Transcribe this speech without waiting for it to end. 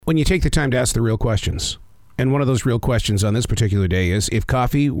when you take the time to ask the real questions. And one of those real questions on this particular day is, if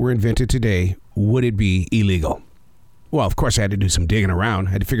coffee were invented today, would it be illegal? Well, of course, I had to do some digging around.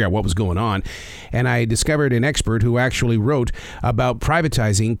 I had to figure out what was going on. And I discovered an expert who actually wrote about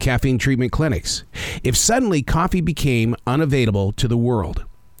privatizing caffeine treatment clinics. If suddenly coffee became unavailable to the world,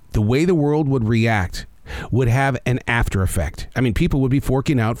 the way the world would react would have an after effect. I mean, people would be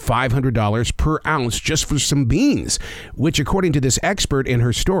forking out $500 per ounce just for some beans, which, according to this expert in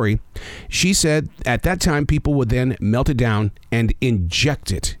her story, she said at that time people would then melt it down and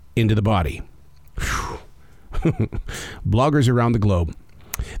inject it into the body. Bloggers around the globe,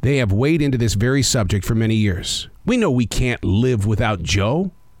 they have weighed into this very subject for many years. We know we can't live without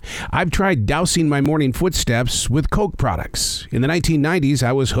Joe. I've tried dousing my morning footsteps with Coke products. In the 1990s,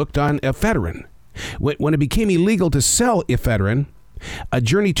 I was hooked on ephedrine. When it became illegal to sell ephedrine, a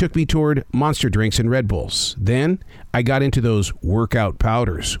journey took me toward Monster drinks and Red Bulls. Then I got into those workout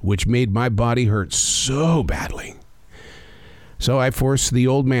powders, which made my body hurt so badly. So I forced the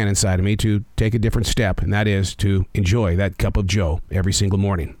old man inside of me to take a different step, and that is to enjoy that cup of Joe every single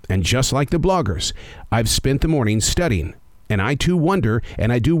morning. And just like the bloggers, I've spent the morning studying. And I too wonder,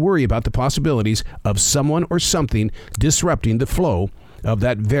 and I do worry about the possibilities of someone or something disrupting the flow of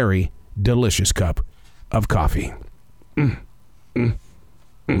that very delicious cup of coffee. Hey,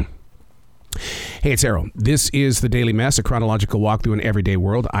 it's Arrow. This is The Daily Mess, a chronological walk through an everyday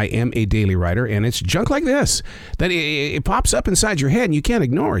world. I am a daily writer, and it's junk like this that it pops up inside your head, and you can't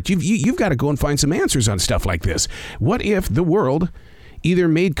ignore it. You've got to go and find some answers on stuff like this. What if the world either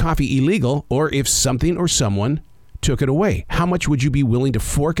made coffee illegal, or if something or someone took it away? How much would you be willing to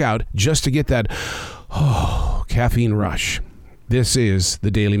fork out just to get that caffeine rush? This is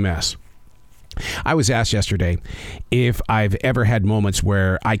The Daily Mess. I was asked yesterday if I've ever had moments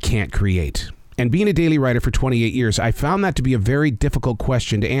where I can't create. And being a daily writer for 28 years, I found that to be a very difficult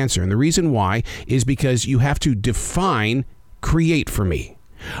question to answer. And the reason why is because you have to define create for me.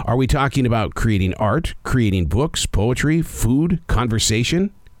 Are we talking about creating art, creating books, poetry, food,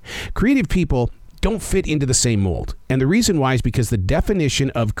 conversation? Creative people don't fit into the same mold. And the reason why is because the definition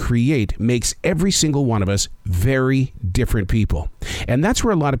of create makes every single one of us very different people. And that's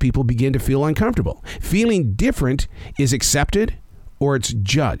where a lot of people begin to feel uncomfortable. Feeling different is accepted or it's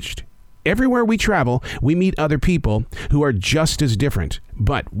judged. Everywhere we travel, we meet other people who are just as different,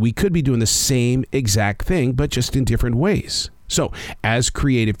 but we could be doing the same exact thing, but just in different ways. So as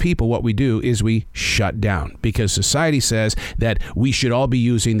creative people, what we do is we shut down because society says that we should all be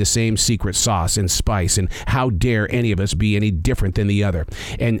using the same secret sauce and spice, and how dare any of us be any different than the other,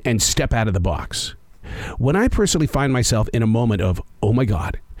 and step out of the box. When I personally find myself in a moment of, oh my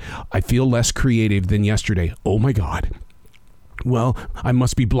God, I feel less creative than yesterday. Oh my God. Well, I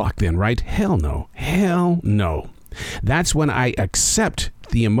must be blocked then, right? Hell no. Hell no. That's when I accept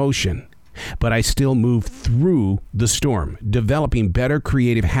the emotion, but I still move through the storm, developing better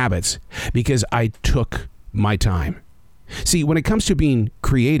creative habits because I took my time. See, when it comes to being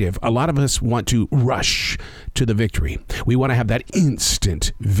creative, a lot of us want to rush to the victory. We want to have that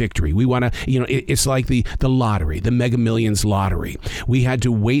instant victory. We want to, it's like the lottery, the Mega Millions lottery. We had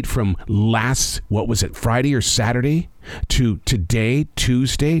to wait from Friday or Saturday to today,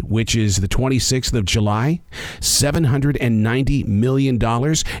 Tuesday, which is the 26th of July, $790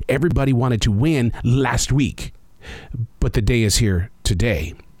 million. Everybody wanted to win last week, but the day is here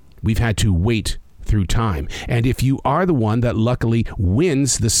today. We've had to wait through time. And if you are the one that luckily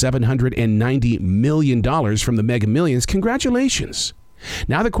wins the $790 million from the Mega Millions, congratulations.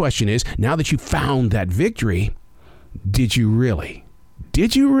 Now the question is, now that you found that victory, did you really?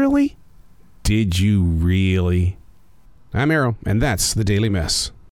 Did you really? Did you really? I'm Arrow, and that's The Daily Mess.